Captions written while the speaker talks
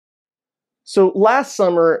So last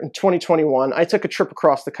summer in 2021, I took a trip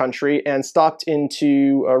across the country and stopped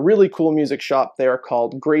into a really cool music shop there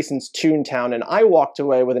called Grayson's Toontown, and I walked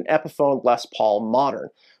away with an Epiphone Les Paul Modern.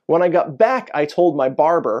 When I got back, I told my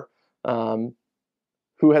barber,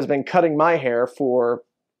 who has been cutting my hair for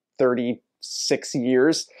 36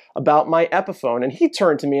 years, about my Epiphone, and he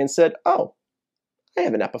turned to me and said, "Oh, I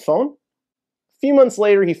have an Epiphone." A few months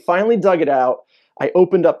later, he finally dug it out. I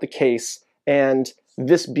opened up the case, and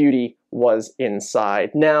this beauty was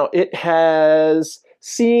inside. Now, it has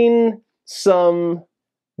seen some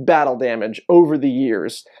battle damage over the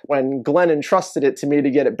years. When Glenn entrusted it to me to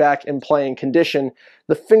get it back in playing condition,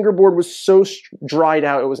 the fingerboard was so dried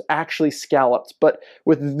out it was actually scalloped, but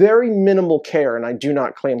with very minimal care, and I do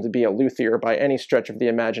not claim to be a luthier by any stretch of the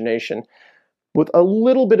imagination, with a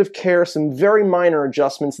little bit of care, some very minor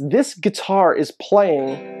adjustments, this guitar is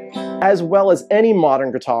playing as well as any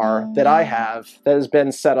modern guitar that I have that has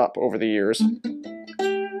been set up over the years.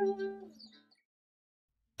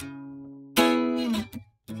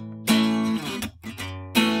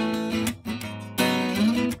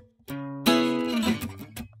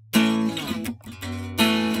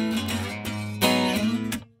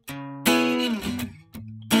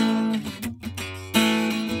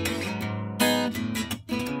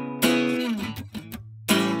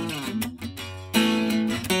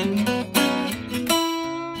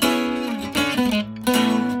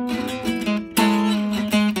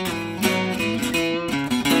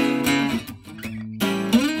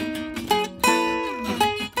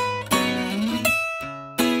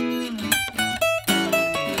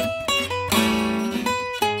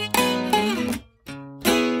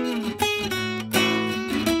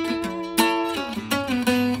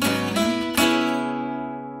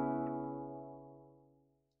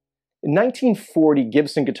 In 1940,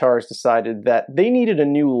 Gibson guitars decided that they needed a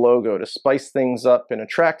new logo to spice things up and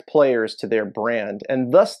attract players to their brand,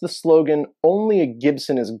 and thus the slogan, "Only a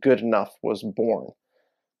Gibson is good enough," was born.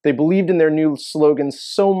 They believed in their new slogan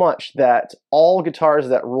so much that all guitars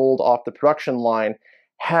that rolled off the production line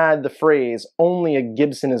had the phrase, "Only a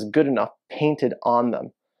Gibson is good enough," painted on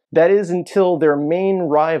them. That is until their main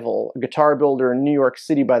rival, a guitar builder in New York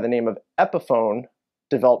City by the name of Epiphone,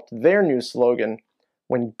 developed their new slogan,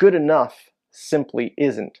 "When good enough simply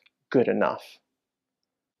isn't good enough."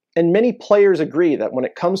 And many players agree that when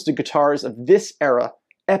it comes to guitars of this era,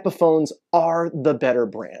 Epiphones are the better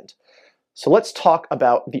brand. So let's talk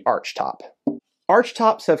about the archtop.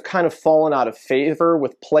 Archtops have kind of fallen out of favor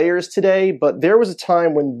with players today, but there was a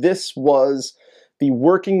time when this was the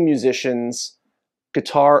working musician's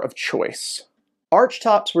guitar of choice.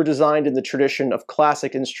 Archtops were designed in the tradition of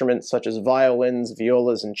classic instruments such as violins,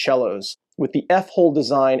 violas, and cellos, with the F-hole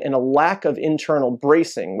design and a lack of internal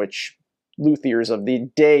bracing, which luthiers of the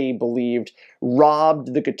day believed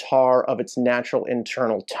robbed the guitar of its natural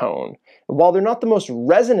internal tone. And while they're not the most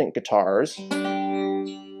resonant guitars,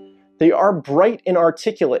 they are bright and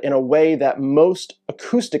articulate in a way that most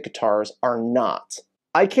acoustic guitars are not.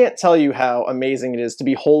 I can't tell you how amazing it is to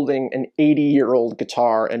be holding an 80-year-old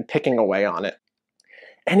guitar and picking away on it.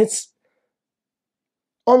 And it's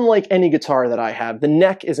unlike any guitar that I have. The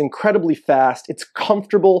neck is incredibly fast, it's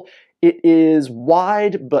comfortable, it is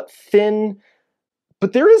wide but thin.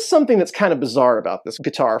 But there is something that's kind of bizarre about this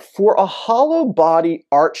guitar. For a hollow body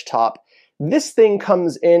archtop, this thing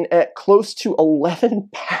comes in at close to 11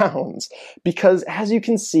 pounds because, as you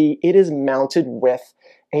can see, it is mounted with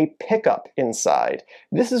a pickup inside.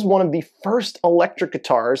 This is one of the first electric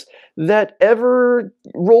guitars that ever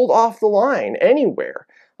rolled off the line anywhere.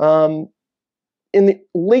 In the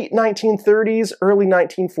late 1930s, early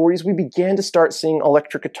 1940s, we began to start seeing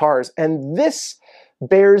electric guitars, and this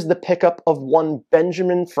bears the pickup of one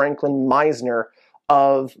Benjamin Franklin Meisner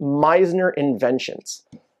of Meisner Inventions.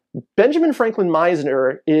 Benjamin Franklin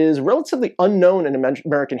Meisner is relatively unknown in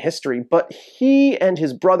American history, but he and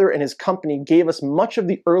his brother and his company gave us much of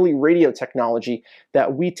the early radio technology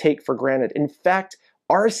that we take for granted. In fact,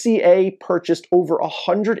 RCA purchased over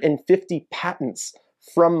 150 patents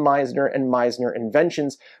from Meisner and Meisner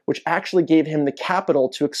Inventions, which actually gave him the capital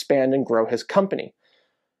to expand and grow his company.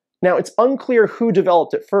 Now, it's unclear who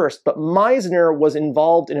developed it first, but Meisner was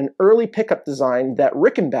involved in an early pickup design that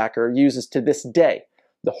Rickenbacker uses to this day,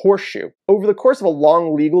 the horseshoe. Over the course of a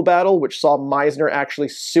long legal battle, which saw Meisner actually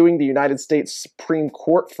suing the United States Supreme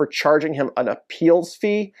Court for charging him an appeals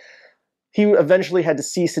fee, he eventually had to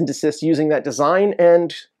cease and desist using that design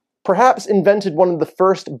and perhaps invented one of the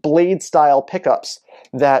first blade-style pickups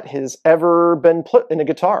that has ever been put in a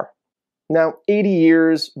guitar. Now, 80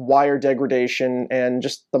 years, wire degradation, and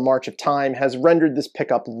just the march of time has rendered this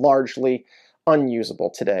pickup largely unusable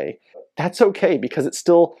today. That's okay, because it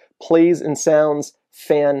still plays and sounds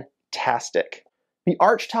fantastic. The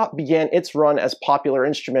archtop began its run as a popular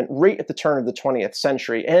instrument right at the turn of the 20th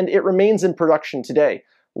century, and it remains in production today,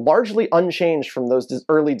 largely unchanged from those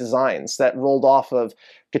early designs that rolled off of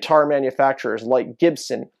guitar manufacturers like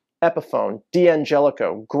Gibson, Epiphone,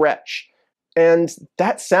 D'Angelico, Gretsch. And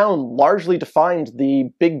that sound largely defined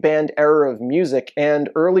the big band era of music and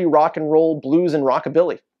early rock and roll, blues, and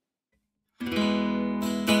rockabilly.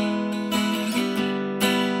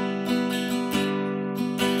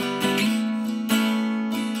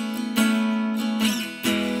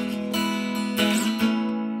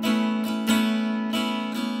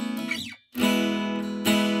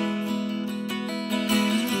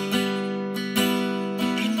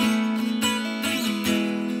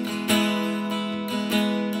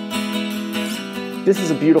 This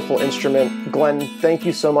is a beautiful instrument. Glenn, thank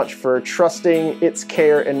you so much for trusting its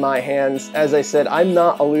care in my hands. As I said, I'm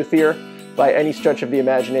not a luthier by any stretch of the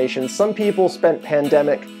imagination. Some people spent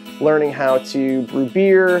pandemic learning how to brew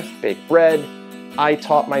beer, bake bread. I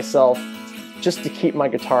taught myself just to keep my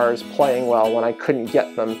guitars playing well when I couldn't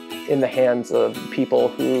get them in the hands of people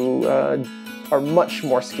who are much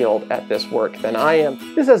more skilled at this work than I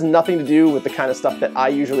am. This has nothing to do with the kind of stuff that I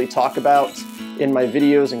usually talk about in my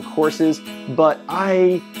videos and courses, but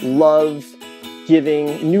I love giving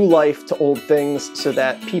new life to old things so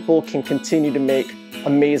that people can continue to make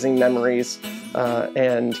amazing memories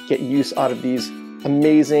and get use out of these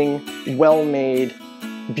amazing, well-made,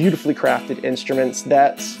 beautifully crafted instruments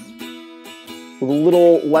that, with a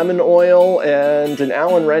little lemon oil and an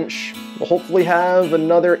Allen wrench, will hopefully have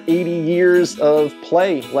another 80 years of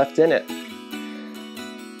play left in it.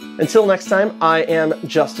 Until next time, I am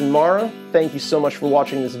Justin Mara. Thank you so much for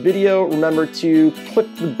watching this video. Remember to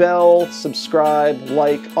click the bell, subscribe,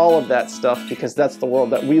 like, all of that stuff, because that's the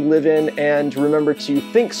world that we live in. And remember to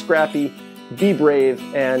think scrappy, be brave,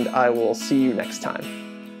 and I will see you next time.